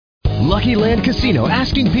Lucky Land Casino,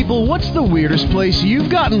 asking people, what's the weirdest place you've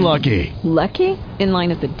gotten lucky? Lucky? In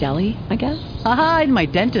line at the deli, I guess? Aha, in my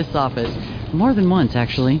dentist's office. More than once,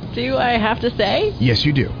 actually. Do I have to say? Yes,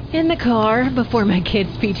 you do. In the car before my kids'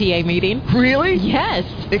 PTA meeting. Really? Yes.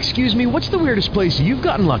 Excuse me, what's the weirdest place you've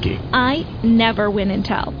gotten lucky? I never win and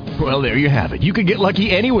tell. Well, there you have it. You can get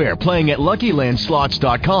lucky anywhere, playing at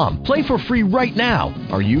LuckyLandSlots.com. Play for free right now.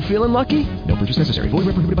 Are you feeling lucky? No purchase necessary. Void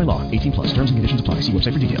where prohibited by law. 18 plus. Terms and conditions apply. See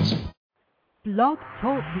website for details. Blog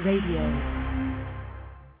Talk Radio.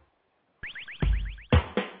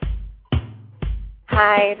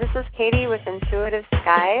 Hi, this is Katie with Intuitive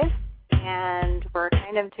Skies, and we're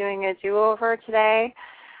kind of doing a do-over today.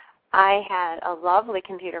 I had a lovely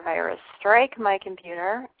computer virus strike my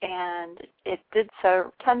computer, and it did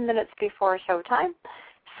so 10 minutes before showtime,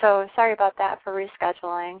 so sorry about that for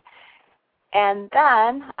rescheduling. And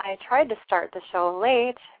then I tried to start the show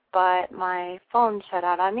late, but my phone shut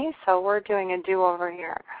out on me, so we're doing a do-over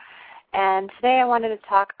here. And today I wanted to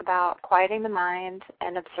talk about quieting the mind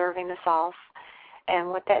and observing the self. And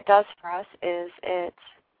what that does for us is it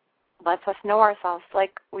lets us know ourselves,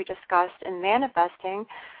 like we discussed in manifesting.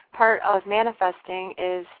 Part of manifesting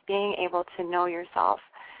is being able to know yourself.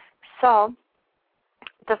 So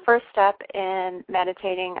the first step in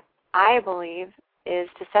meditating, I believe, is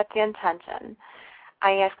to set the intention.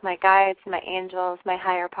 I ask my guides, my angels, my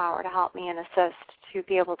higher power to help me and assist to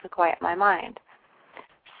be able to quiet my mind.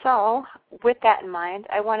 So with that in mind,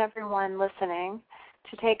 I want everyone listening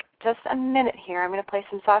to take just a minute here. I'm going to play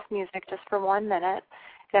some soft music just for 1 minute,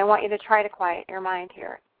 and I want you to try to quiet your mind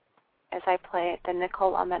here as I play the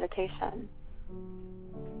Nicola meditation.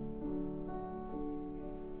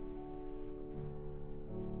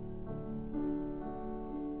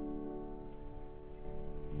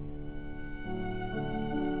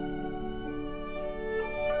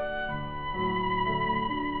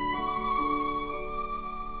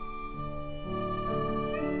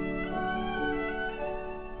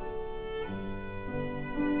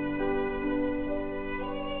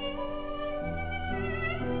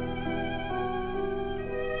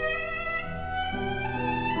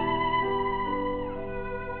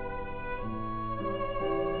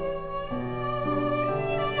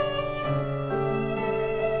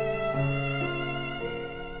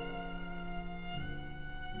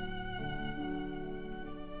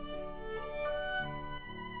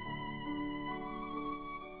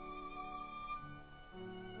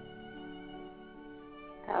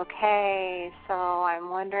 Okay, so I'm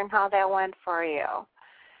wondering how that went for you.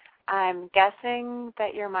 I'm guessing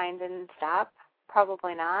that your mind didn't stop.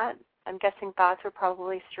 Probably not. I'm guessing thoughts were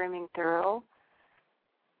probably streaming through.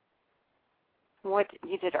 What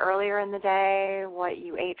you did earlier in the day, what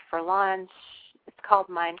you ate for lunch. It's called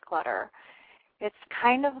mind clutter. It's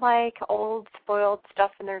kind of like old spoiled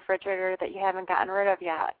stuff in the refrigerator that you haven't gotten rid of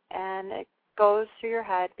yet, and it goes through your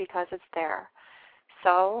head because it's there.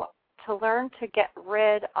 So to learn to get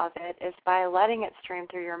rid of it is by letting it stream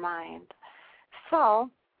through your mind. So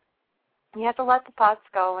you have to let the thoughts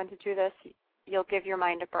go, and to do this, you'll give your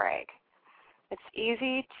mind a break. It's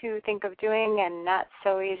easy to think of doing and not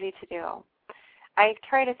so easy to do. I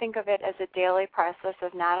try to think of it as a daily process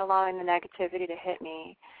of not allowing the negativity to hit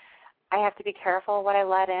me. I have to be careful what I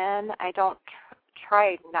let in. I don't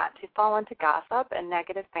try not to fall into gossip and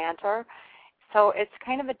negative banter. So it's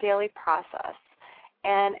kind of a daily process.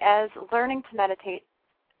 And as learning to meditate,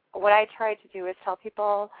 what I try to do is tell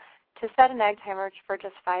people to set an egg timer for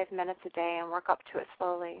just 5 minutes a day and work up to it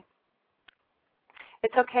slowly.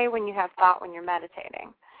 It's okay when you have thought when you're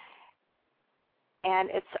meditating. And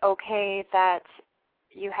it's okay that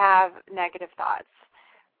you have negative thoughts.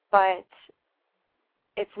 But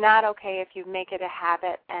it's not okay if you make it a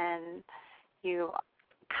habit and you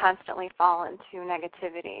constantly fall into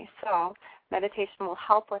negativity. So meditation will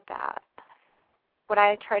help with that. What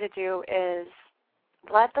I try to do is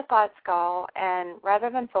let the thoughts go, and rather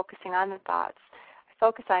than focusing on the thoughts, I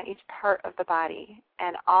focus on each part of the body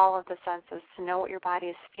and all of the senses to know what your body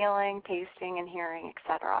is feeling, tasting, and hearing,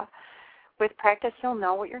 etc. With practice, you'll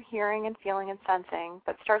know what you're hearing and feeling and sensing,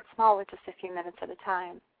 but start small with just a few minutes at a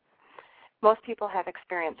time. Most people have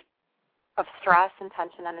experience of stress and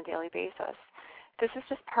tension on a daily basis. This is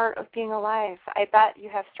just part of being alive. I bet you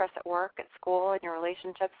have stress at work, at school, in your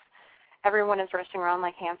relationships. Everyone is rushing around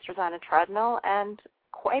like hamsters on a treadmill, and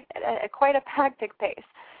at quite a hectic pace,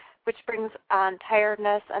 which brings on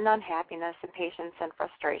tiredness and unhappiness, impatience, and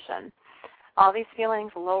frustration. All these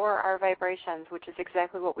feelings lower our vibrations, which is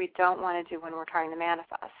exactly what we don't want to do when we're trying to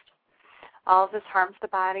manifest. All of this harms the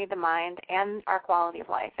body, the mind, and our quality of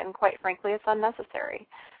life, and quite frankly, it's unnecessary.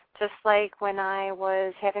 Just like when I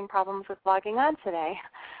was having problems with logging on today,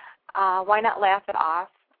 Why not laugh it off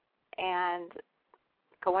and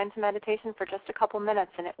go into meditation for just a couple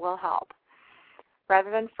minutes, and it will help.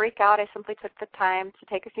 Rather than freak out, I simply took the time to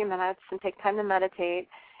take a few minutes and take time to meditate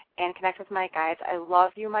and connect with my guides. I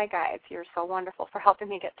love you, my guides. You're so wonderful for helping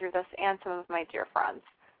me get through this, and some of my dear friends.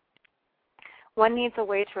 One needs a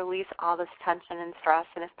way to release all this tension and stress,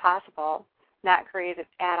 and if possible, not create it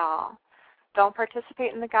at all. Don't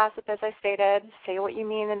participate in the gossip, as I stated. Say what you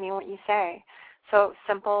mean and mean what you say. So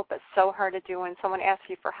simple, but so hard to do when someone asks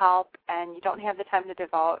you for help and you don't have the time to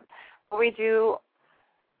devote. What we do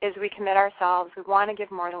is we commit ourselves. We want to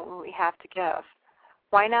give more than what we have to give.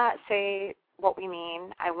 Why not say what we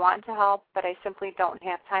mean? I want to help, but I simply don't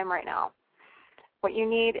have time right now. What you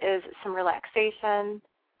need is some relaxation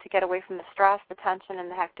to get away from the stress, the tension,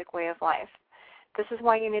 and the hectic way of life. This is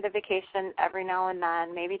why you need a vacation every now and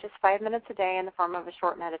then, maybe just 5 minutes a day in the form of a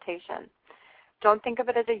short meditation. Don't think of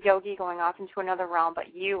it as a yogi going off into another realm,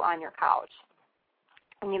 but you on your couch.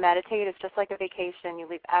 When you meditate, it's just like a vacation. You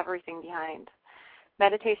leave everything behind.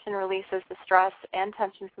 Meditation releases the stress and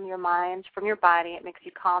tension from your mind, from your body. It makes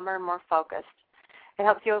you calmer and more focused. It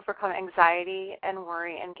helps you overcome anxiety and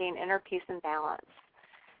worry and gain inner peace and balance.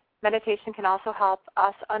 Meditation can also help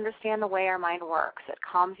us understand the way our mind works. It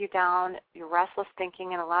calms you down, your restless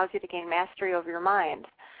thinking, and allows you to gain mastery over your mind.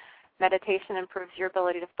 Meditation improves your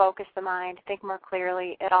ability to focus the mind, think more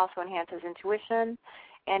clearly. It also enhances intuition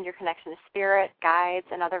and your connection to spirit, guides,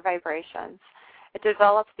 and other vibrations. It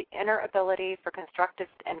develops the inner ability for constructive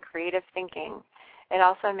and creative thinking. It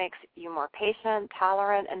also makes you more patient,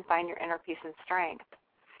 tolerant, and find your inner peace and strength.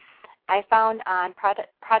 I found on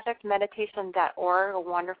projectmeditation.org a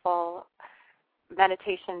wonderful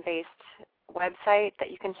meditation-based website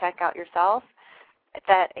that you can check out yourself,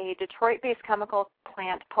 that a Detroit-based chemical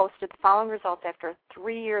plant posted the following results after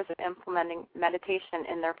 3 years of implementing meditation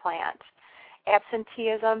in their plant.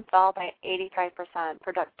 Absenteeism fell by 85%.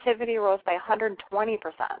 Productivity rose by 120%.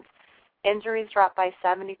 Injuries dropped by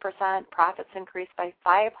 70%. Profits increased by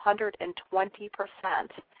 520%.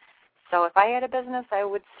 So if I had a business, I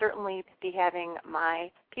would certainly be having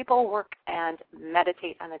my people work and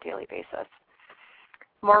meditate on a daily basis.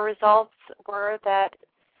 More results were that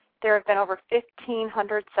there have been over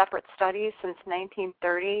 1,500 separate studies since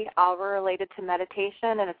 1930, all were related to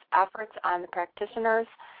meditation and its efforts on the practitioners.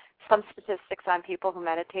 Some statistics on people who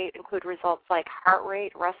meditate include results like heart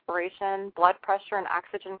rate, respiration, blood pressure, and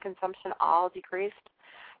oxygen consumption all decreased.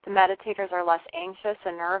 The meditators are less anxious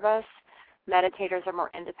and nervous. Meditators are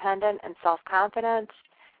more independent and self-confident.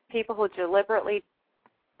 People who deliberately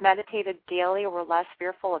meditated daily were less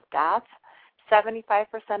fearful of death.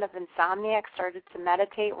 75% of insomniacs started to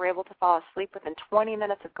meditate, were able to fall asleep within 20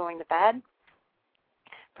 minutes of going to bed.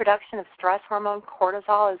 Production of stress hormone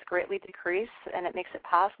cortisol is greatly decreased, and it makes it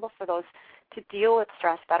possible for those to deal with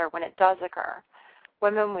stress better when it does occur.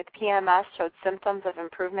 Women with PMS showed symptoms of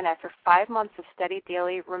improvement after 5 months of steady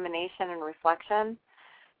daily rumination and reflection.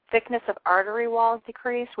 Thickness of artery walls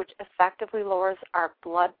decreased, which effectively lowers our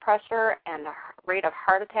blood pressure and the rate of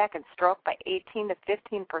heart attack and stroke by 18 to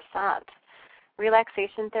 15%.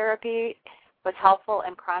 Relaxation therapy was helpful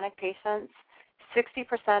in chronic patients.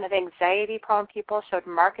 60% of anxiety-prone people showed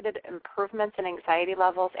marked improvements in anxiety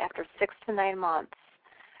levels after 6 to 9 months.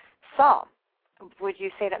 So, would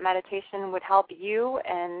you say that meditation would help you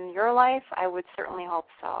in your life? I would certainly hope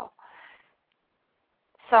so.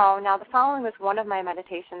 So, now the following was one of my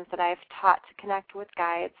meditations that I've taught to connect with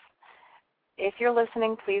guides. If you're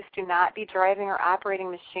listening, please do not be driving or operating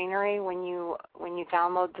machinery when you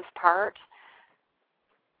download this part.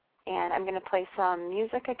 And I'm going to play some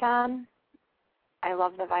music again. I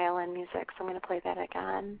love the violin music, so I'm going to play that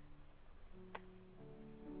again.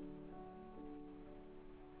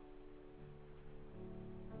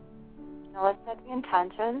 Now let's set the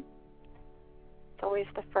intention. It's always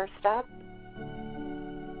the first step.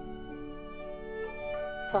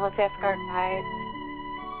 So let's ask our guides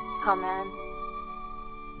to come in.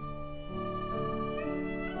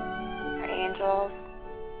 Our angels.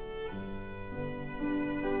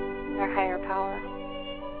 Our higher power.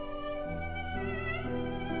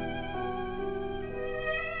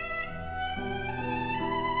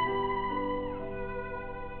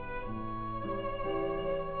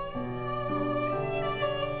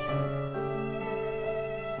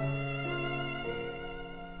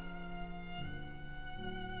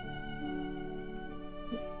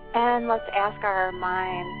 And let's ask our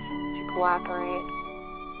minds to cooperate.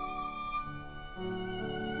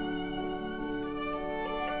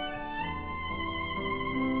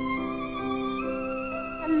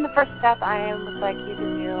 And the first step I would like you to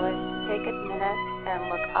do is take a minute and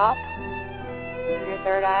look up. Your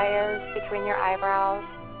third eye is between your eyebrows.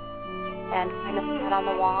 and find a spot on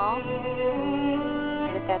the wall.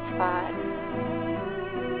 Right at that spot.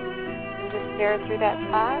 And just stare through that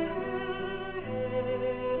spot.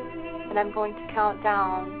 And I'm going to count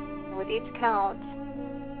down. And with each count,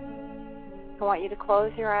 I want you to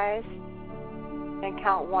close your eyes and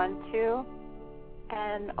count 1, 2,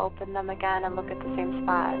 and open them again and look at the same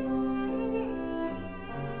spot.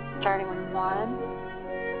 Starting with 1,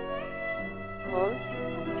 close,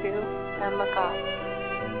 2, and look up.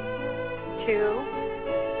 2, 3,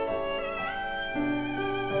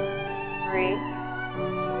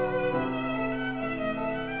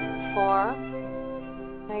 4.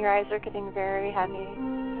 Now your eyes are getting very heavy.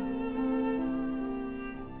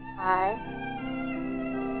 5,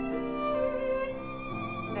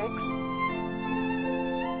 6,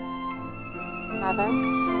 7,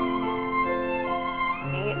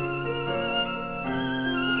 8,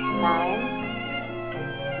 9,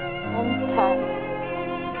 and 10.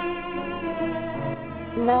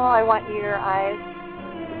 Now I want your eyes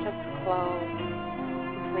to just close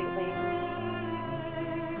completely.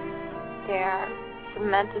 They are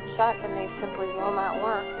cemented shut and they simply will not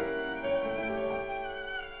work.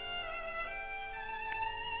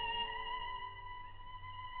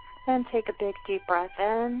 And take a big deep breath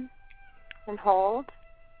in and hold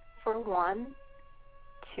for 1,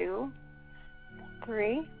 2,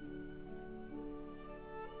 3.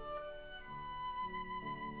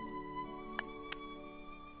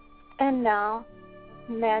 And now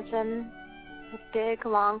imagine a big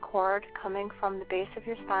long cord coming from the base of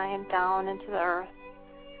your spine down into the earth.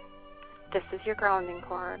 This is your grounding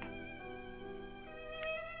cord.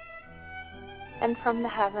 And from the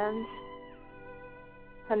heavens,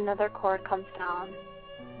 another cord comes down,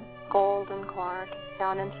 golden cord,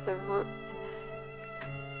 down into the root,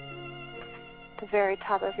 the very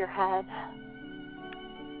top of your head.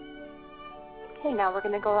 Okay, now we're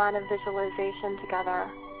going to go on a visualization together.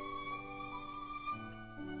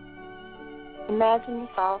 Imagine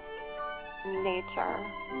yourself in nature,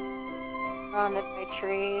 surrounded by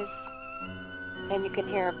trees, and you can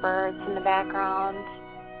hear birds in the background,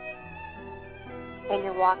 and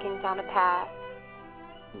you're walking down a path.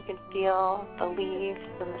 You can feel the leaves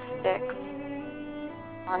and the sticks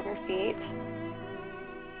on your feet.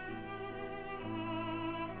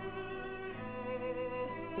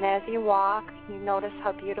 And as you walk, you notice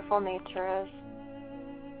how beautiful nature is.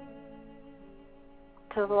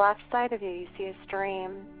 To the left side of you, you see a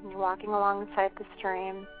stream. You're walking alongside the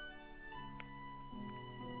stream.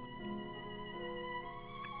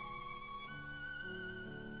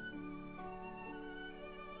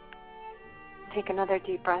 Take another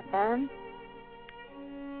deep breath in.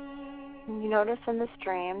 And you notice in the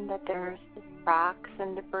stream that there's rocks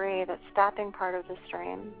and debris that's stopping part of the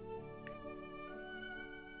stream.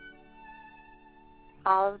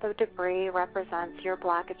 All of the debris represents your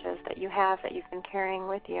blockages that you have that you've been carrying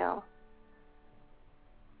with you.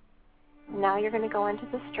 Now you're going to go into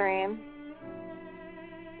the stream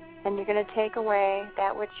and you're going to take away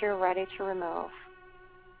that which you're ready to remove,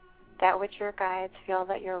 that which your guides feel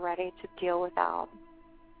that you're ready to deal without.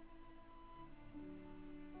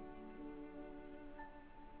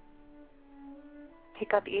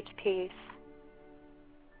 Pick up each piece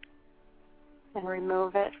and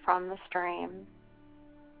remove it from the stream.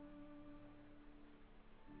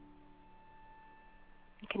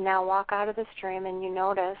 You can now walk out of the stream and you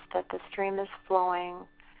notice that the stream is flowing.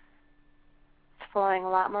 It's flowing a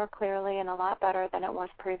lot more clearly and a lot better than it was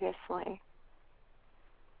previously.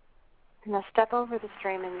 Now step over the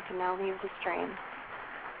stream and you can now leave the stream.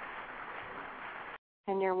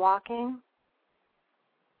 And you're walking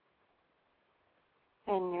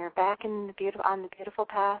and you're back in on the beautiful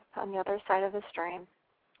path on the other side of the stream.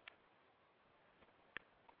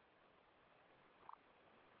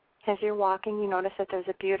 As you're walking, you notice that there's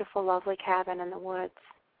a beautiful, lovely cabin in the woods.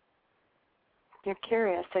 You're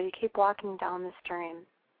curious, so you keep walking down the stream,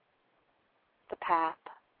 the path.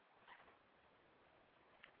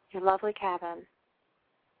 Your lovely cabin.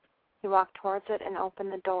 You walk towards it and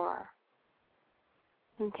open the door.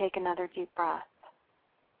 And take another deep breath.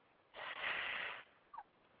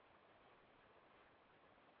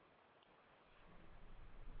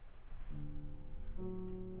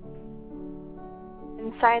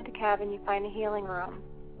 Inside the cabin, you find a healing room.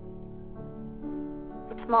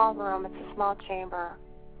 It's a small room. It's a small chamber.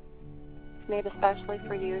 It's made especially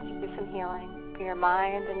for you to do some healing for your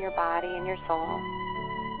mind and your body and your soul.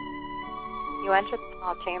 You enter the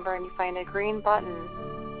small chamber and you find a green button.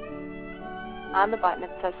 On the button,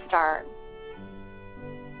 it says Start.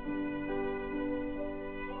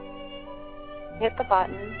 Hit the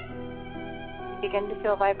button. You begin to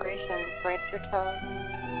feel vibrations right at your toes.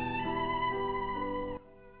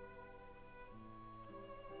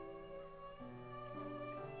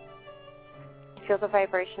 Feel the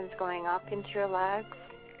vibrations going up into your legs,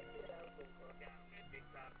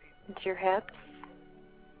 into your hips,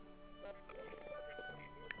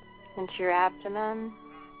 into your abdomen,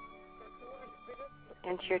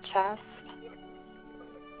 into your chest,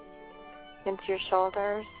 into your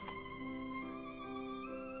shoulders,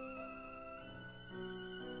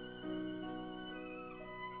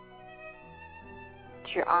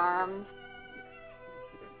 into your arms,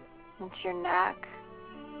 into your neck,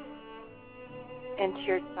 into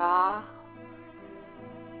your jaw,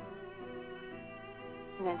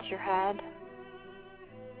 and into your head.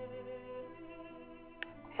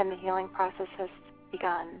 And the healing process has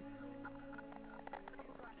begun.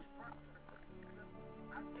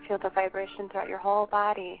 Feel the vibration throughout your whole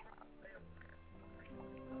body.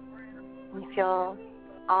 You feel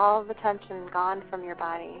all the tension gone from your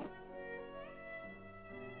body.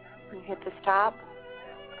 You hit the stop.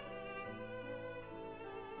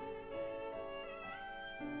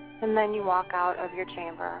 And then you walk out of your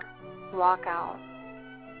chamber. Walk out.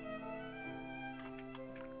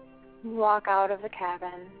 You walk out of the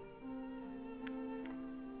cabin.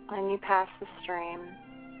 And you pass the stream.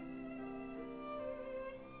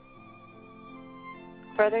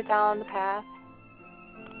 Further down the path,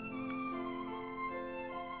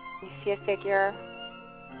 you see a figure.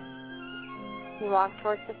 You walk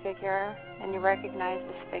towards the figure, and you recognize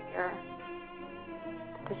this figure.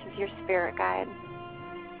 This is your spirit guide.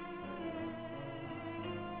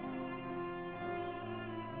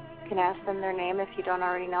 You can ask them their name if you don't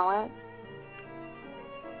already know it.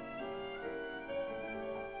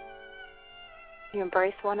 You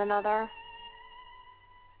embrace one another.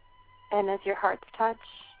 And as your hearts touch,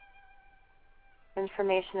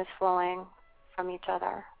 information is flowing from each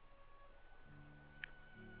other.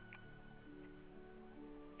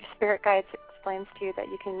 Your spirit guide explains to you that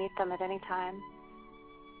you can meet them at any time.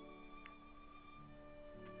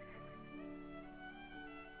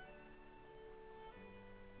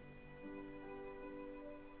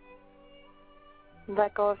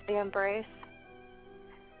 Let go of the embrace.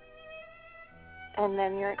 And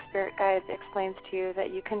then your spirit guide explains to you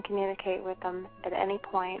that you can communicate with them at any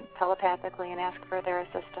point telepathically and ask for their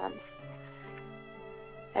assistance.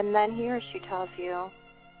 And then he or she tells you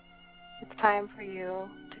it's time for you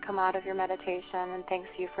to come out of your meditation and thanks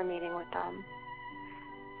you for meeting with them.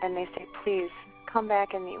 And they say, please come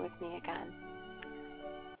back and meet with me again.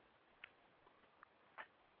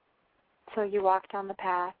 So you walk down the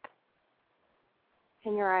path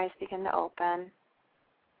and your eyes begin to open.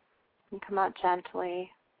 You come out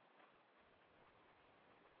gently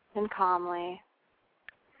and calmly,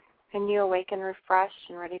 and you awaken refreshed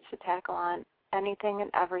and ready to tackle on anything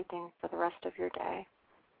and everything for the rest of your day.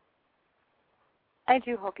 I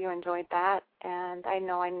do hope you enjoyed that, and I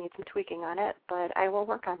know I need some tweaking on it, but I will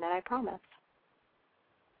work on that, I promise.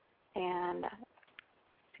 And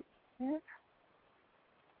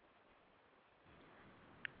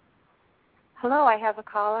hello, I have a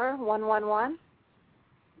caller, 111.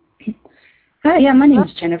 Hi, yeah, my name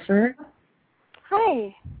is Jennifer.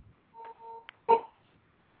 Hi.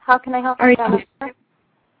 How can I help you, Jennifer?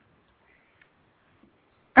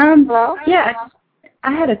 Hello? Yeah,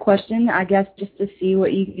 I had a question, I guess, just to see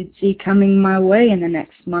what you could see coming my way in the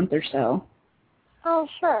next month or so. Oh,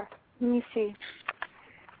 sure. Let me see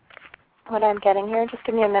what I'm getting here. Just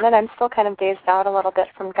give me a minute. I'm still kind of dazed out a little bit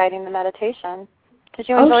from guiding the meditation. Did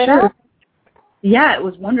you enjoy that? Yeah, it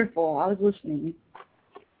was wonderful. I was listening.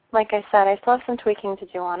 Like I said, I still have some tweaking to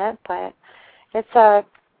do on it, but it's a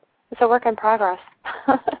work in progress.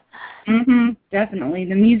 Definitely.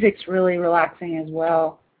 The music's really relaxing as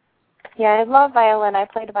well. Yeah, I love violin. I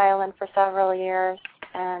played violin for several years,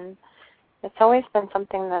 and it's always been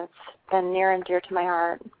something that's been near and dear to my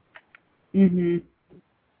heart.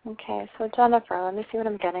 Okay, so Jennifer, let me see what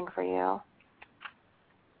I'm getting for you.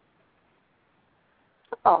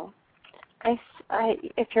 Oh,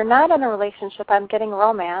 if you're not in a relationship, I'm getting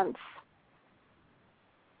romance.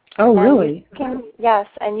 Oh, really? Yes,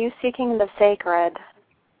 and you seeking the sacred.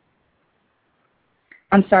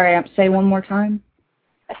 I'm sorry, say one more time.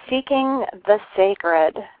 Seeking the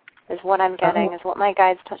sacred is what I'm getting, is what my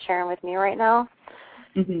guide's sharing with me right now.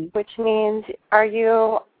 Which means, are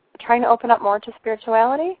you trying to open up more to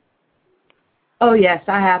spirituality? Oh, yes,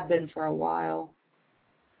 I have been for a while.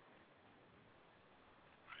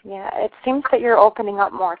 Yeah, it seems that you're opening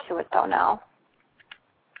up more to it, though, now.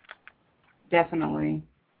 Definitely.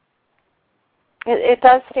 It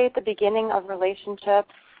does say at the beginning of relationships,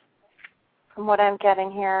 from what I'm getting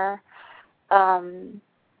here,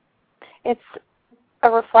 it's a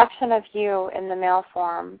reflection of you in the male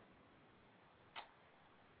form.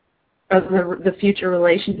 Of the future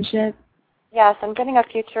relationship? Yes, I'm getting a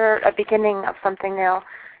beginning of something new.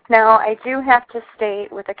 Now, I do have to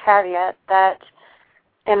state with a caveat that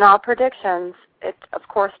in all predictions, it of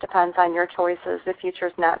course depends on your choices. The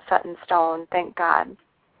future's not set in stone, thank God.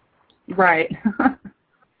 Right.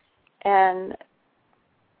 And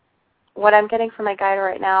what I'm getting from my guide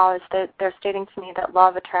right now is that they're stating to me that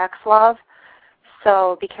love attracts love.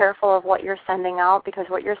 So be careful of what you're sending out, because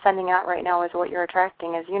what you're sending out right now is what you're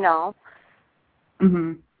attracting, as you know.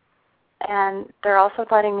 Mhm. And they're also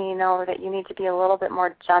letting me know that you need to be a little bit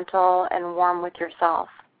more gentle and warm with yourself.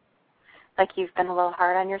 Like you've been a little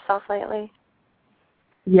hard on yourself lately.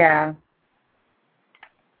 Yeah.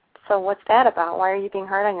 So what's that about? Why are you being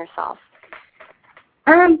hard on yourself?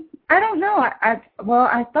 I don't know.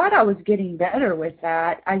 I thought I was getting better with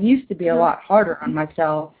that. I used to be a lot harder on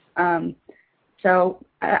myself. So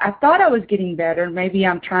I thought I was getting better. Maybe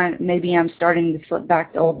I'm starting to slip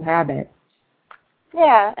back to old habits.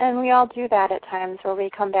 Yeah, and we all do that at times, where we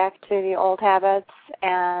come back to the old habits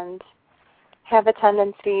and have a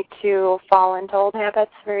tendency to fall into old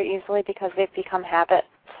habits very easily because they've become habits.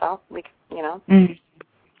 So we,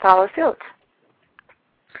 follow suit.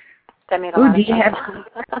 That made a lot of sense.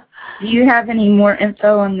 Do you have any more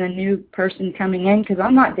info on the new person coming in? Because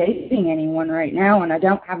I'm not dating anyone right now, and I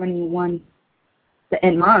don't have anyone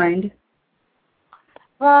in mind.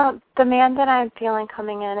 Well, the man that I'm feeling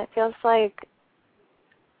coming in, it feels like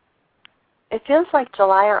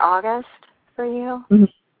July or August for you. Mm-hmm.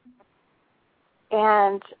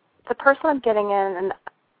 And the person I'm getting in, and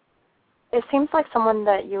it seems like someone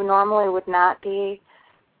that you normally would not be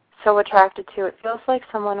so attracted to. It feels like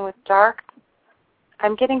someone with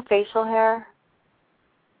I'm getting facial hair.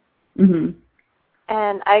 Mhm.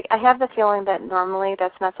 And I have the feeling that normally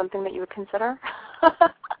that's not something that you would consider.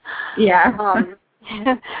 Yeah.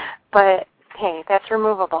 But hey, that's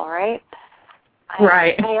removable, right?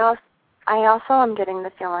 Right. I also am getting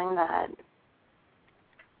the feeling that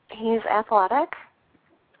he's athletic.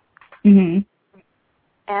 Mhm.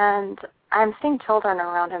 And I'm seeing children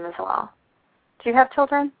around him as well. Do you have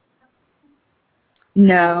children?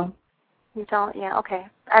 No. You don't? Yeah, okay.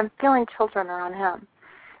 I'm feeling children around him.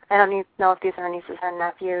 I don't need to know if these are nieces and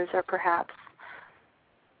nephews or perhaps.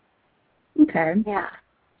 Okay. Yeah.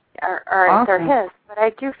 Or awesome. if they're his, but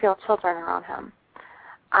I do feel children around him.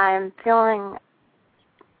 I'm feeling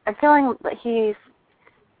that he's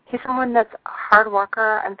someone that's a hard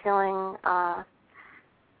worker. I'm feeling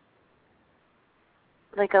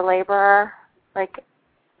like a laborer. Like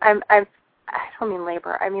I don't mean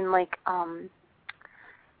labor. I mean like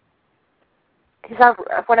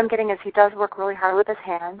what I'm getting is he does work really hard with his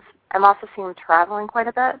hands. I'm also seeing him traveling quite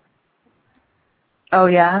a bit. Oh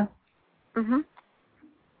yeah. Mhm.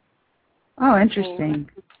 Oh, interesting.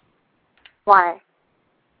 Why?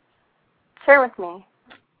 Share with me.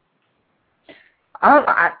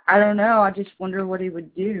 I don't know. I just wonder what he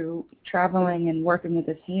would do, traveling and working with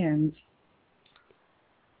his hands.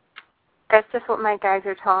 That's just what my guides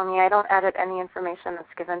are telling me. I don't edit any information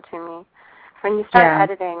that's given to me. When you start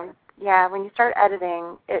editing,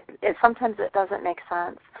 it sometimes it doesn't make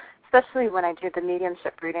sense, especially when I do the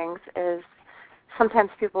mediumship readings, is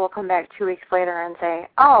sometimes people will come back 2 weeks later and say,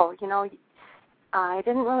 oh, I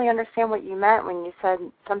didn't really understand what you meant when you said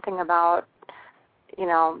something about,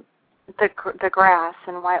 the grass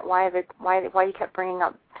and why you kept bringing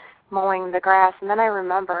up mowing the grass. And then I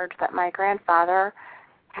remembered that my grandfather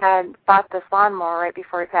had bought this lawnmower right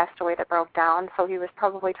before he passed away that broke down, so he was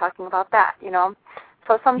probably talking about that,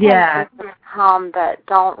 So sometimes things come that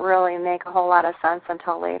don't really make a whole lot of sense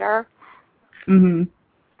until later. Mhm.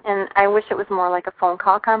 And I wish it was more like a phone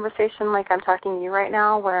call conversation like I'm talking to you right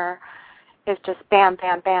now, where it's just bam,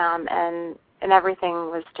 bam, bam, and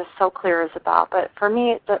everything was just so clear as about. But for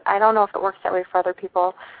me, I don't know if it works that way for other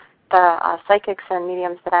people. The psychics and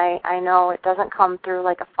mediums that I know, it doesn't come through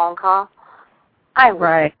like a phone call. I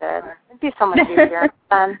wish it did. It'd be so much easier.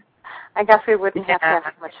 Then I guess we wouldn't have to have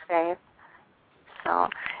so much faith. So,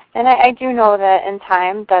 and I do know that in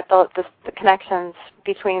time that the connections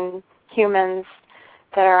between humans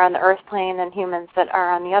that are on the earth plane and humans that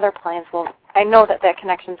are on the other planes I know that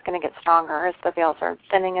connection is going to get stronger as the veils are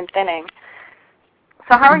thinning and thinning.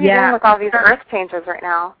 So how are you doing with all these earth changes right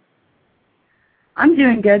now? I'm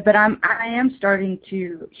doing good, but I am starting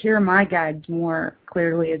to hear my guides more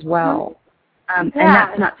clearly as well. And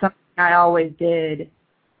that's not something I always did.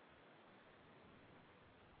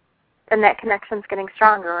 And that connection's getting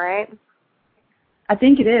stronger, right? I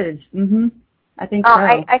think it is. Mhm. I think so.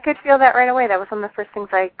 I could feel that right away. That was one of the first things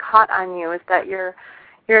I caught on you, is that you're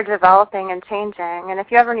developing and changing. And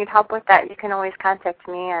if you ever need help with that, you can always contact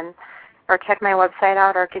me or check my website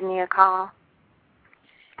out or give me a call.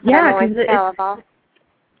 Yeah, always because available.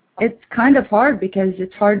 it's kind of hard because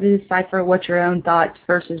it's hard to decipher what your own thoughts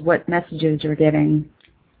versus what messages you're getting.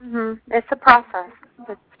 It's a process.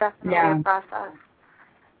 It's definitely Yeah. a process.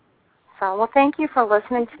 So, well, thank you for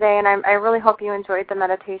listening today, and I really hope you enjoyed the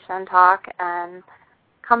meditation talk, and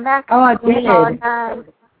come back. Oh, I and call did. again.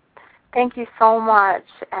 Thank you so much,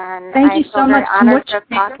 and Thank you so much. I'm honored for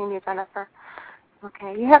talking to you, Jennifer.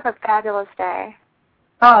 Okay, you have a fabulous day.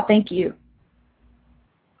 Oh, thank you.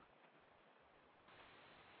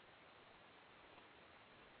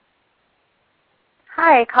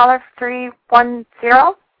 Hi, caller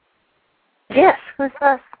 310. Yes. Who's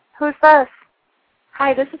this? Who's this?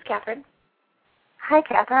 Hi, this is Catherine. Hi,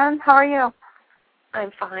 Catherine. How are you?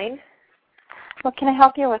 I'm fine. What can I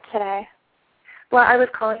help you with today? Well, I was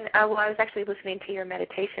calling. I was actually listening to your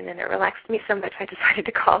meditation, and it relaxed me so much I decided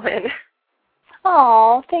to call in.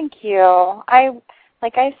 Oh, thank you.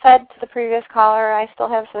 Like I said to the previous caller, I still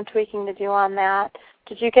have some tweaking to do on that.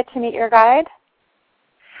 Did you get to meet your guide?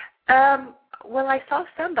 Well, I saw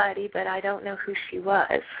somebody, but I don't know who she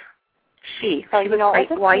was. She So was you know, bright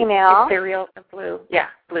it's a white, female. ethereal, and blue. Yeah,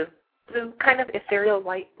 blue, kind of ethereal,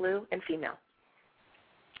 white, blue, and female.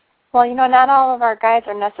 Well, you know, not all of our guides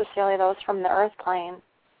are necessarily those from the earth plane.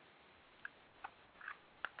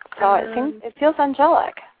 So it feels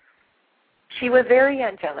angelic. She was very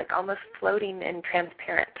angelic, almost floating and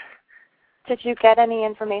transparent. Did you get any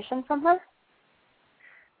information from her?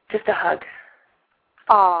 Just a hug.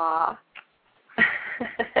 Aww.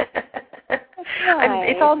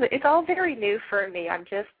 Nice. It's all very new for me. I'm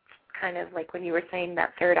just kind of like when you were saying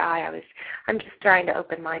that third eye. I'm just trying to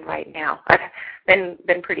open mine right now. I've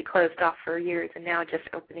been pretty closed off for years, and now just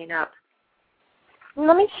opening up.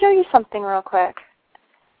 Let me show you something real quick.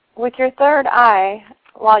 With your third eye,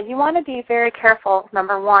 well, you want to be very careful,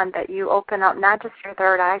 number one, that you open up not just your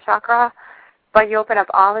third eye chakra, but you open up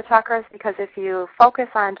all the chakras, because if you focus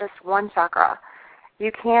on just one chakra,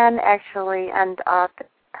 you can actually end up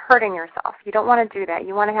hurting yourself. You don't want to do that.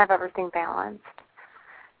 You want to have everything balanced.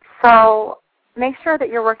 So make sure that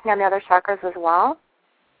you're working on the other chakras as well,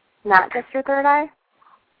 not just your third eye.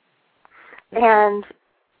 And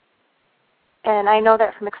I know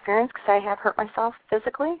that from experience, because I have hurt myself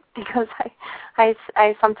physically because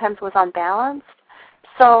I sometimes was unbalanced.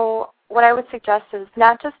 So what I would suggest is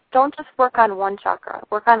don't just work on one chakra.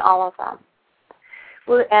 Work on all of them.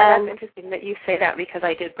 Well, and that's interesting that you say that, because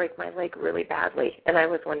I did break my leg really badly, and I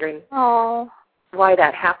was wondering why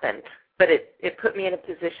that happened. But it put me in a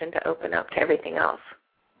position to open up to everything else.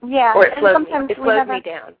 Yeah. Or it slowed me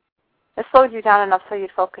down. It slowed you down enough so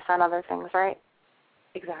you'd focus on other things, right?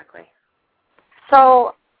 Exactly.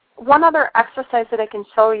 So one other exercise that I can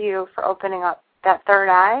show you for opening up that third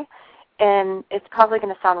eye, and it's probably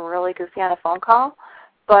going to sound really goofy on a phone call,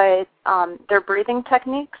 but they're breathing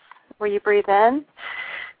techniques where you breathe in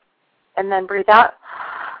and then breathe out.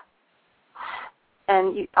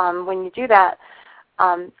 And when you do that,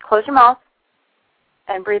 close your mouth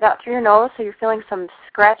and breathe out through your nose, so you're feeling some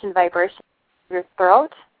scratch and vibration in your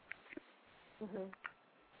throat. Mm-hmm.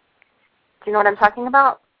 Do you know what I'm talking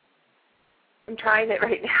about? I'm trying it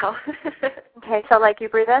right now. Okay, so like you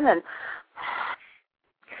breathe in, and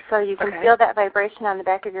so you can feel that vibration on the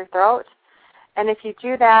back of your throat. And if you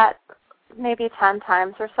do that maybe 10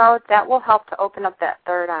 times or so, that will help to open up that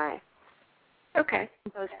third eye. Okay.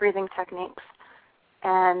 Those breathing techniques.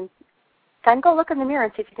 And then go look in the mirror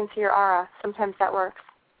and see if you can see your aura. Sometimes that works.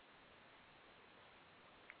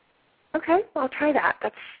 Okay, well, I'll try that.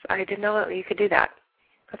 I didn't know that you could do that.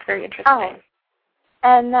 That's very interesting. Oh.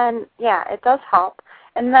 And then, yeah, it does help.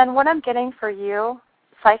 And then what I'm getting for you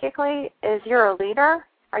psychically is you're a leader.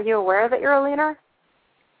 Are you aware that you're a leader?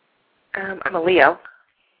 I'm a Leo.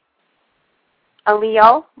 A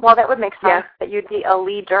Leo? Well, that would make sense that you'd be a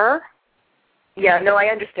leader. Yeah, no, I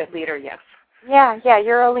understood leader, yes. Yeah,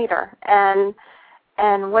 you're a leader. And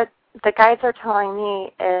what the guides are telling me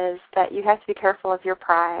is that you have to be careful of your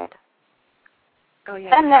pride. Oh,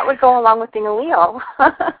 yeah. And that would go along with being a Leo.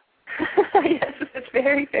 Yes, it's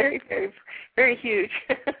very, very, very, very huge.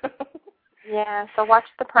 Yeah, so watch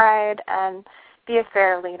the pride and be a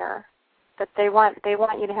fair leader. But they want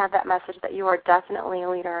you to have that message that you are definitely a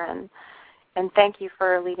leader, and thank you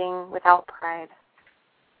for leading without pride.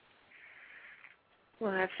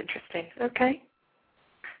 Well, that's interesting. Okay.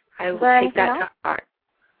 I will take that to heart.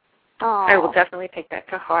 Oh. I will definitely take that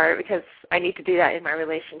to heart, because I need to do that in my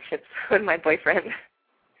relationships with my boyfriend.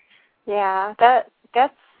 Yeah,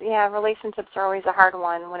 relationships are always a hard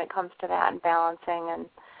one when it comes to that, and balancing and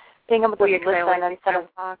being able to listen instead of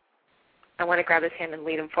talk. I want to grab his hand and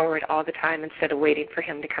lead him forward all the time instead of waiting for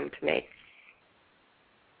him to come to me.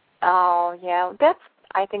 Oh, yeah.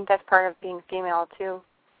 I think that's part of being female, too.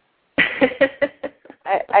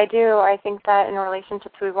 I do. I think that in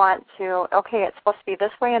relationships we want to, okay, it's supposed to be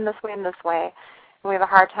this way and this way and this way. And we have a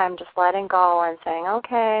hard time just letting go and saying,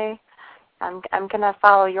 okay, I'm going to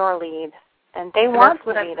follow your lead. And they want to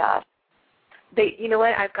lead us. You know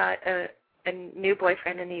what? I've got a new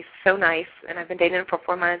boyfriend, and he's so nice, and I've been dating him for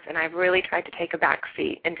 4 months, and I've really tried to take a back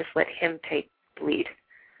seat and just let him take the lead.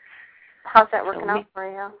 How's that working out for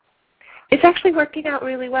you? It's actually working out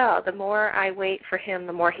really well. The more I wait for him,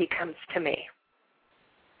 the more he comes to me.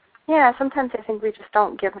 Yeah, sometimes I think we just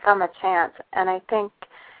don't give them a chance. And I think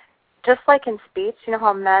just like in speech, you know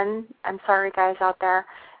how men, I'm sorry guys out there,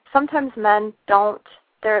 sometimes men don't,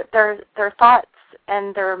 their thoughts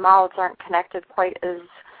and their mouths aren't connected quite as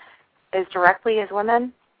directly as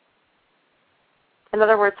women. In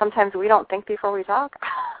other words, sometimes we don't think before we talk.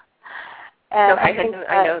 And no,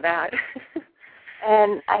 I know that.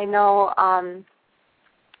 And I know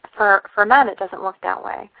for men it doesn't work that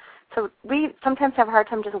way. So we sometimes have a hard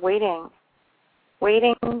time just waiting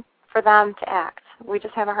for them to act. We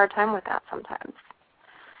just have a hard time with that sometimes.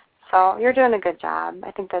 So you're doing a good job.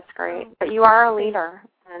 I think that's great. But you are a leader,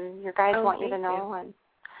 and your guys want you to know,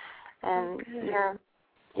 and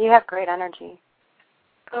you have great energy.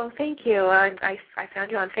 Oh, thank you. I found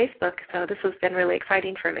you on Facebook, so this has been really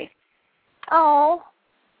exciting for me. Oh,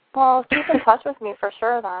 well, keep in touch with me for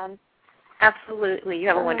sure then. Absolutely. You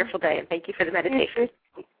have a wonderful day, and thank you for the meditation.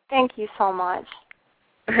 Thank you so much.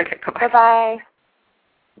 Okay, bye-bye. Bye-bye.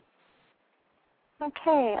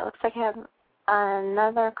 Okay, it looks like I have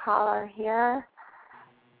another caller here.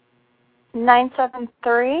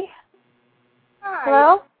 973. Hi.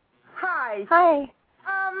 Hello? Hi. Hi.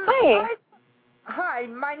 Hi. Hi,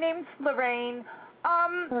 my name's Lorraine.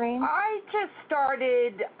 Lorraine? I just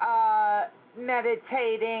started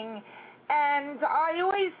meditating, and I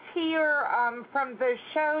always hear from the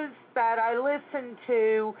shows that I listen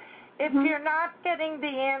to, if you're not getting the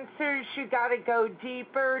answers, you got to go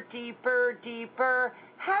deeper, deeper, deeper.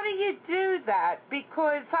 How do you do that?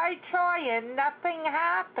 Because I try and nothing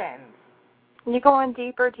happens. You going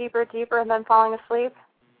deeper, deeper, deeper, and then falling asleep?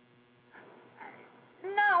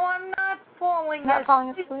 No, I'm not falling asleep. Falling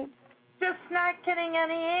asleep? Just not getting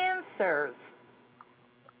any answers.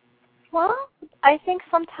 Well, I think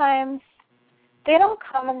sometimes they don't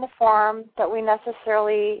come in the form that we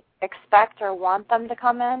necessarily expect or want them to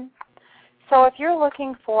come in. So if you're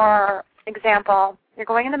looking for example, you're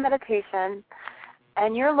going into meditation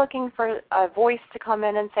and you're looking for a voice to come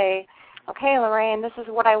in and say, okay, Lorraine, this is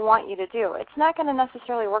what I want you to do. It's not going to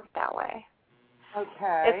necessarily work that way.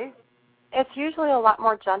 Okay. It's usually a lot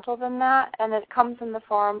more gentle than that, and it comes in the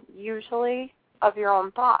form, usually, of your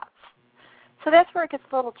own thoughts. So that's where it gets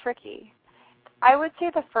a little tricky. I would say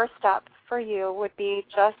the first step for you would be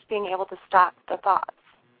just being able to stop the thoughts.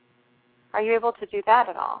 Are you able to do that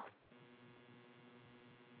at all?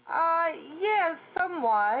 Yeah,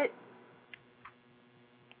 somewhat.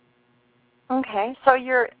 Okay, so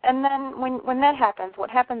and then when that happens, what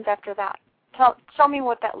happens after that? Show me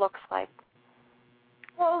what that looks like.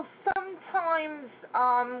 Well, sometimes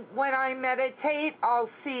when I meditate, I'll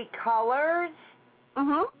see colors.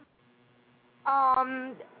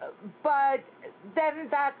 But then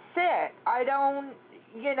that's it. I don't,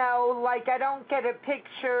 I don't get a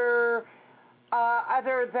picture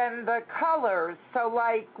other than the colors. So,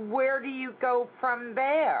 where do you go from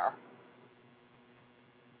there?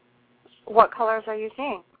 What colors are you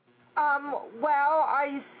seeing? Well,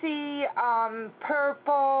 I see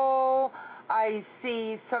purple.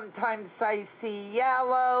 Sometimes I see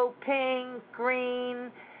yellow, pink,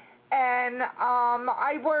 green, and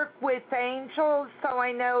I work with angels, so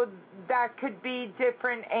I know that could be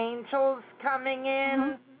different angels coming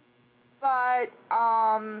in. But,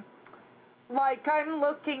 I'm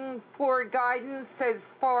looking for guidance as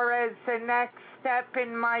far as the next step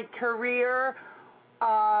in my career,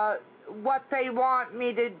 what they want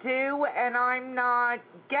me to do, and I'm not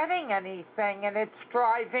getting anything, and it's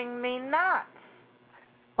driving me nuts.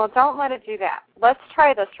 Well, don't let it do that. Let's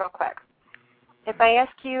try this real quick. If I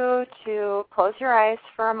ask you to close your eyes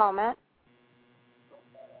for a moment,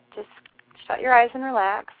 just shut your eyes and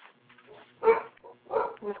relax.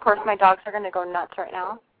 And of course, my dogs are going to go nuts right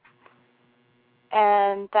now.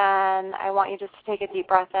 And then I want you just to take a deep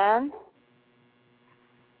breath in.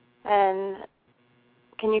 And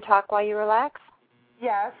can you talk while you relax?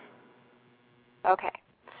 Yes. Okay.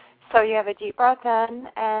 So you have a deep breath in,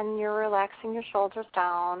 and you're relaxing your shoulders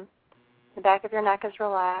down. The back of your neck is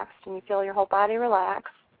relaxed, and you feel your whole body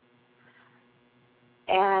relax.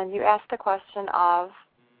 And you ask the question of,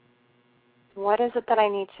 what is it that I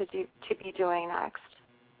need to be doing next?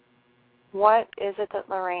 What is it that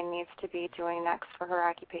Lorraine needs to be doing next for her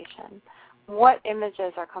occupation? What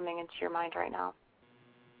images are coming into your mind right now?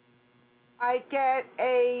 I get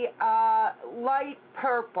a light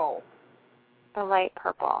purple. A light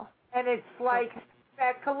purple. And it's like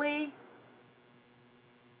speckly.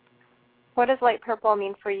 What does light purple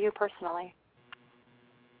mean for you personally?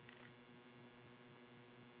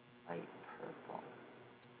 Light purple.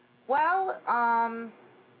 Well,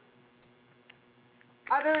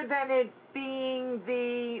 other than it being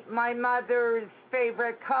my mother's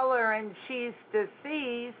favorite color and she's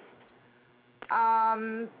deceased,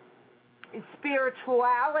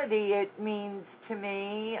 spirituality it means to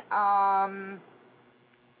me.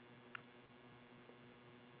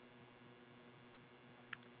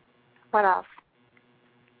 What else?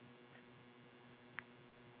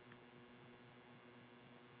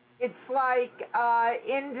 It's like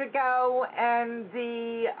indigo and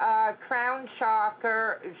the crown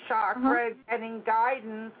chakra getting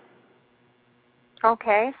guidance.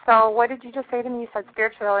 Okay, so what did you just say to me? You said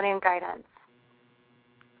spirituality and guidance.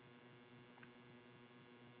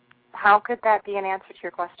 How could that be an answer to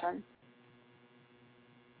your question?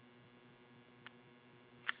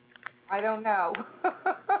 I don't know.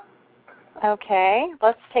 Okay,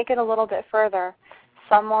 let's take it a little bit further.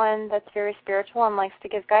 Someone that's very spiritual and likes to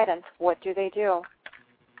give guidance, what do they do?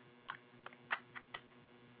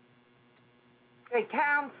 They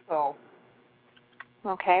counsel.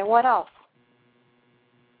 Okay, what else?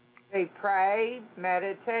 They pray,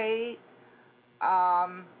 meditate.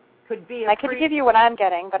 Could be I could give you what I'm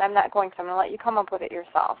getting, but I'm not going to. I'm going to let you come up with it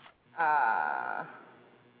yourself.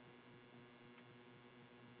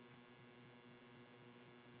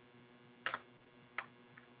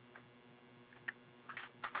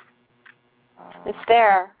 It's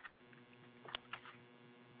there.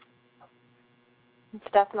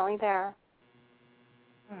 It's definitely there.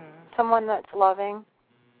 Someone that's loving,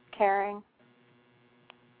 caring.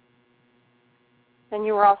 And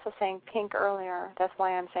you were also saying pink earlier. That's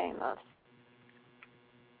why I'm saying this.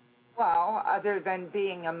 Well, other than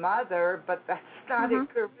being a mother, but that's not a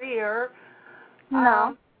career.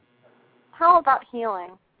 No. How about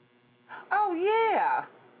healing? Oh, yeah.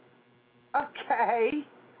 Okay.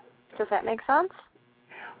 Does that make sense?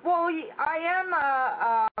 Well, I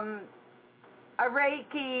am a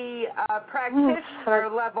Reiki practitioner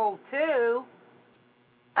level 2.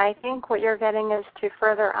 I think what you're getting is to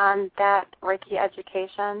further on that Reiki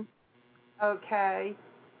education. Okay.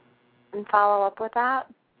 And follow up with that.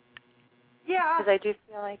 Yeah. Because I do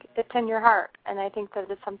feel like it's in your heart, and I think that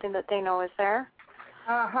it's something that they know is there.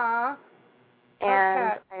 Uh-huh.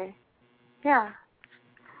 And okay. Yeah.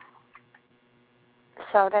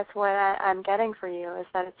 So that's what I'm getting for you, is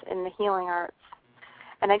that it's in the healing arts.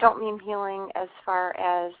 And I don't mean healing as far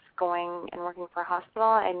as going and working for a hospital.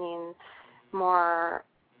 I mean more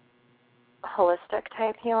holistic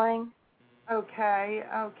type healing. Okay.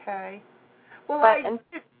 Well, but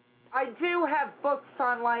I do have books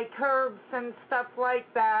on like herbs and stuff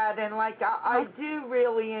like that, and like I do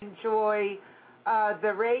really enjoy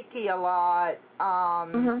the Reiki a lot.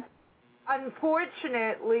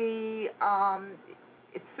 Unfortunately,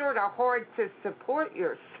 it's sort of hard to support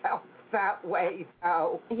yourself that way,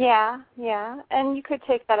 though. Yeah, and you could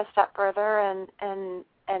take that a step further and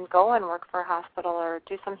go and work for a hospital or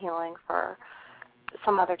do some healing for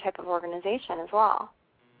some other type of organization as well.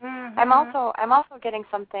 I'm also getting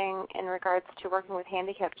something in regards to working with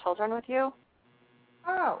handicapped children with you.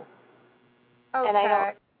 Oh. Okay.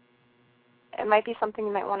 And it might be something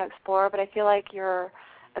you might want to explore, but I feel like your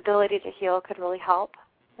ability to heal could really help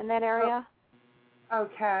in that area.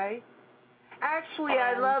 Okay. Actually,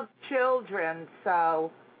 I love children,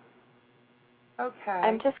 so. Okay.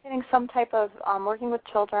 I'm just getting some type of working with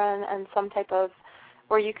children and some type of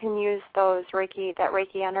where you can use that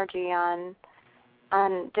Reiki energy on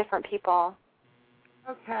different people.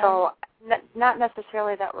 Okay. So not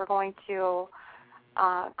necessarily that we're going to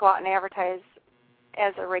go out and advertise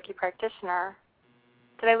as a Reiki practitioner.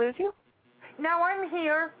 Did I lose you? No, I'm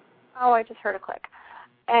here. Oh, I just heard a click.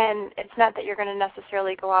 And it's not that you're going to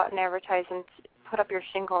necessarily go out and advertise and put up your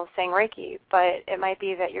shingles saying Reiki, but it might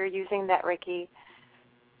be that you're using that Reiki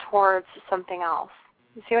towards something else.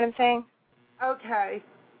 You see what I'm saying? Okay.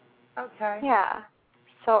 Yeah.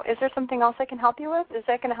 So is there something else I can help you with? Is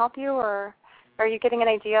that going to help you, or are you getting an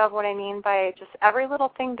idea of what I mean by just every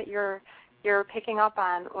little thing that you're picking up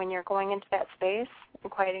on when you're going into that space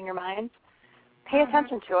and quieting your mind? Pay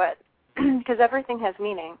attention to it, because everything has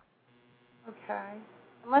meaning. Okay.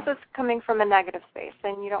 Unless it's coming from a negative space,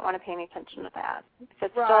 then you don't want to pay any attention to that.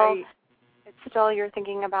 If it's still you're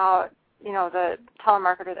thinking about, the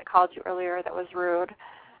telemarketer that called you earlier that was rude,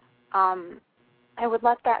 I would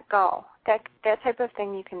let that go. That type of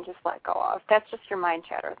thing you can just let go of. That's just your mind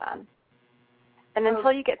chatter then. And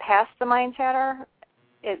until you get past the mind chatter,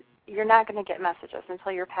 you're not going to get messages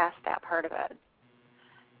until you're past that part of it.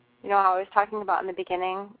 You know, I was talking about in the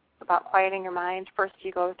beginning about quieting your mind. First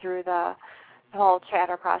you go through the whole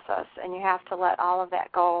chatter process, and you have to let all of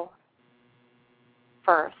that go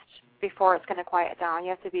first before it's going to quiet down. You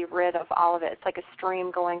have to be rid of all of it. It's like a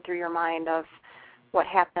stream going through your mind of what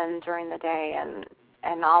happened during the day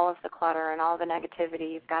and all of the clutter and all the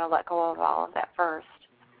negativity. You've got to let go of all of that first.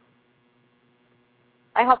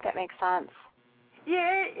 I hope that makes sense.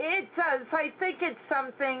 Yeah, it does. I think it's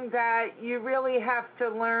something that you really have to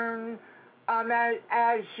learn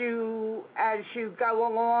as you go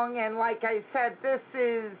along. And like I said, this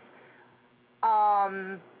is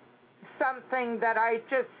something that I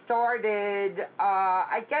just started,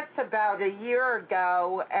 I guess, about a year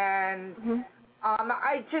ago, and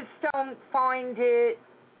I just don't find it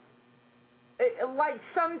like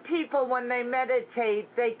some people when they meditate,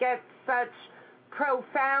 they get such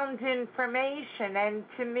profound information, and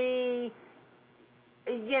to me,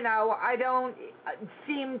 you know, I don't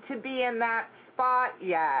seem to be in that spot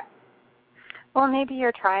yet. Well, maybe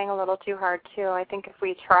you're trying a little too hard, too. I think if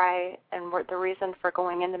we try, and the reason for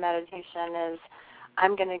going into meditation is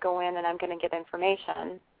I'm going to go in and I'm going to get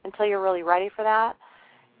information. Until you're really ready for that,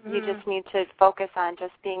 you just need to focus on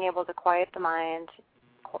just being able to quiet the mind,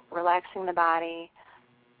 relaxing the body,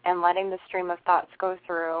 and letting the stream of thoughts go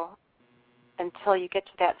through until you get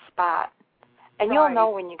to that spot. And you'll know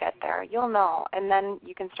when you get there. You'll know. And then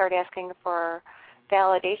you can start asking for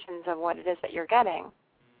validations of what it is that you're getting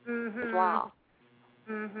as well.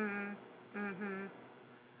 Okay,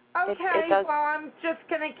 well, I'm just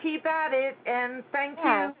going to keep at it, and thank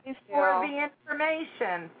you for the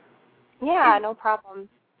information. Yeah, no problem.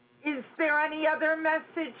 Is there any other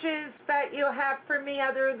messages that you have for me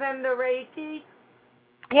other than the Reiki?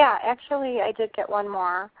 Yeah, actually, I did get one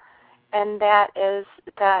more, and that is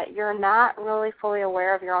that you're not really fully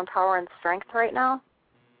aware of your own power and strength right now,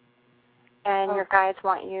 and your guides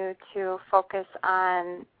want you to focus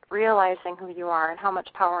on realizing who you are and how much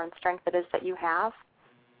power and strength it is that you have.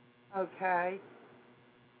 Okay.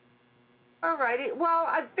 All righty. Well,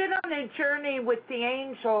 I've been on a journey with the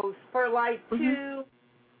angels for like 2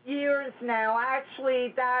 years now.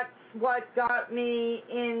 Actually, that's what got me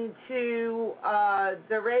into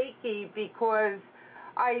the Reiki, because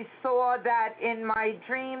I saw that in my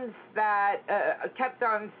dreams that I kept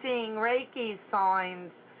on seeing Reiki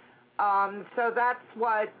signs. So that's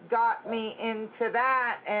what got me into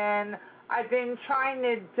that, and I've been trying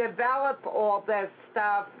to develop all this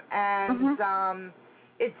stuff, and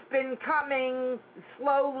it's been coming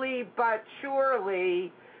slowly but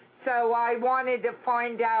surely. So I wanted to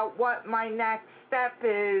find out what my next step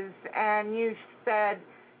is, and you said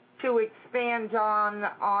to expand on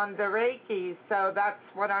the Reiki, so that's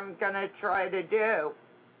what I'm going to try to do.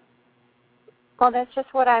 Well, that's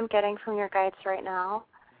just what I'm getting from your guides right now.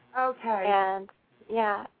 Okay. And,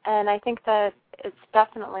 yeah, and I think that it's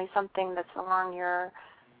definitely something that's along your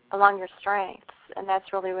strengths, and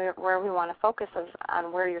that's really where we want to focus, is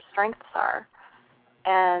on where your strengths are.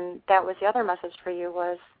 And that was the other message for you,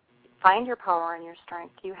 was find your power and your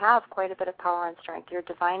strength. You have quite a bit of power and strength. You're a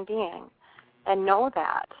divine being, and know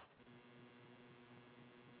that.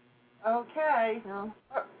 Okay. You know?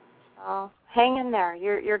 So hang in there.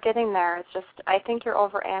 You're getting there. It's just, I think you're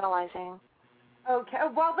overanalyzing. Okay.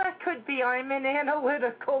 Well, that could be. I'm an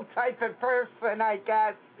analytical type of person, I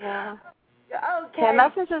guess. Yeah. Okay. Yeah,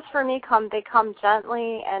 messages for me they come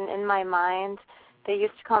gently, and in my mind, they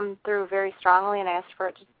used to come through very strongly, and I asked for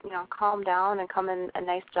it to, calm down and come in a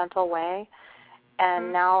nice, gentle way.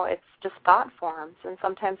 And now it's just thought forms, and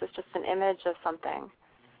sometimes it's just an image of something.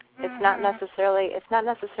 It's not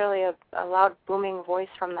necessarily a loud, booming voice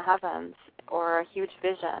from the heavens or a huge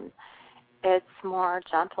vision. It's more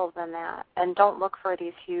gentle than that. And don't look for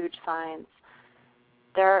these huge signs.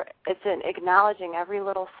 It's in acknowledging every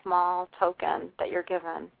little small token that you're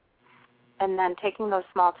given, and then taking those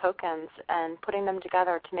small tokens and putting them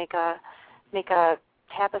together to make a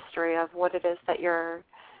tapestry of what it is that you're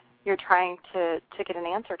trying to get an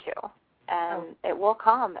answer to. And it will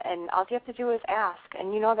come, and all you have to do is ask.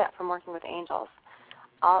 And you know that from working with angels.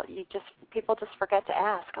 People just forget to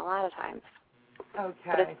ask a lot of times. Okay.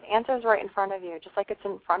 But the answer is right in front of you, just like it's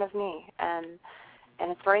in front of me, and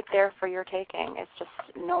it's right there for your taking. It's just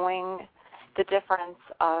knowing the difference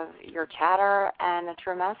of your chatter and a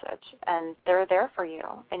true message, and they're there for you,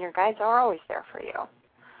 and your guides are always there for you.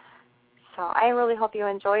 So I really hope you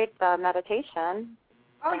enjoyed the meditation.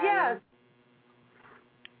 Oh, yes.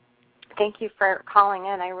 thank you for calling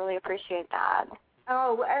in. I really appreciate that.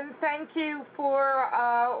 Oh, and thank you for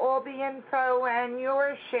all the info and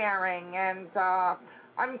your sharing, and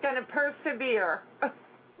I'm going to persevere.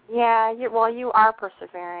 Yeah, you are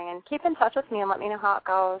persevering, and keep in touch with me and let me know how it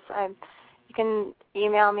goes. You can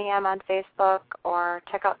email me. I'm on Facebook, or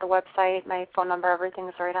check out the website. My phone number,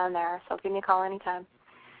 everything's right on there, so give me a call anytime.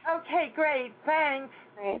 Okay, great. Thanks.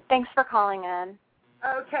 Great. Thanks for calling in.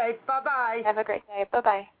 Okay, bye-bye. Have a great day.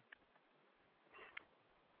 Bye-bye.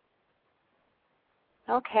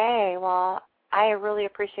 Okay, well, I really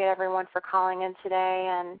appreciate everyone for calling in today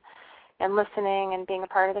and listening and being a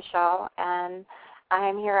part of the show. And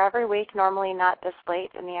I'm here every week, normally not this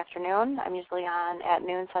late in the afternoon. I'm usually on at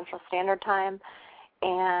noon Central Standard Time.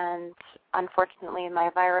 And unfortunately, my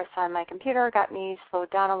virus on my computer got me slowed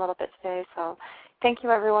down a little bit today. So thank you,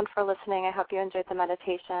 everyone, for listening. I hope you enjoyed the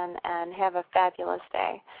meditation and have a fabulous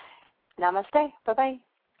day. Namaste. Bye-bye.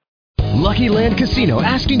 Lucky Land Casino,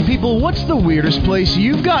 asking people, what's the weirdest place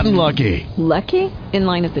you've gotten lucky? Lucky? In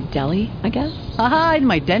line at the deli, I guess? Aha, in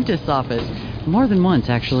my dentist's office. More than once,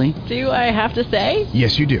 actually. Do I have to say?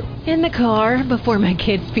 Yes, you do. In the car before my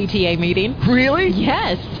kids' PTA meeting. Really?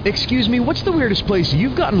 Yes. Excuse me, what's the weirdest place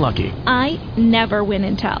you've gotten lucky? I never win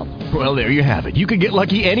and tell. Well, there you have it. You can get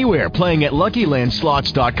lucky anywhere, playing at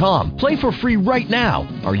LuckyLandSlots.com. Play for free right now.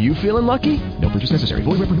 Are you feeling lucky? No purchase necessary.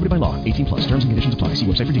 Void where prohibited by law. 18+. Terms and conditions apply. See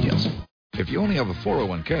website for details. If you only have a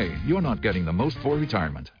 401k, you're not getting the most for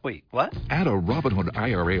retirement. Wait, what? Add a Robinhood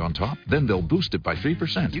IRA on top, then they'll boost it by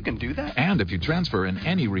 3%. You can do that? And if you transfer in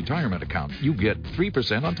any retirement account, you get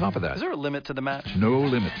 3% on top of that. Is there a limit to the match? No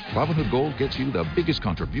limit. Robinhood Gold gets you the biggest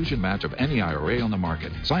contribution match of any IRA on the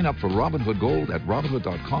market. Sign up for Robinhood Gold at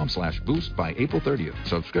Robinhood.com/boost by April 30th.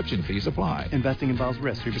 Subscription fees apply. Investing involves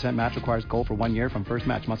risk. 3% match requires gold for 1 year from first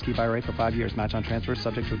match. Must keep IRA for 5 years. Match on transfers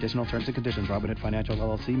subject to additional terms and conditions. Robinhood Financial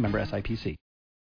LLC, member SIPC.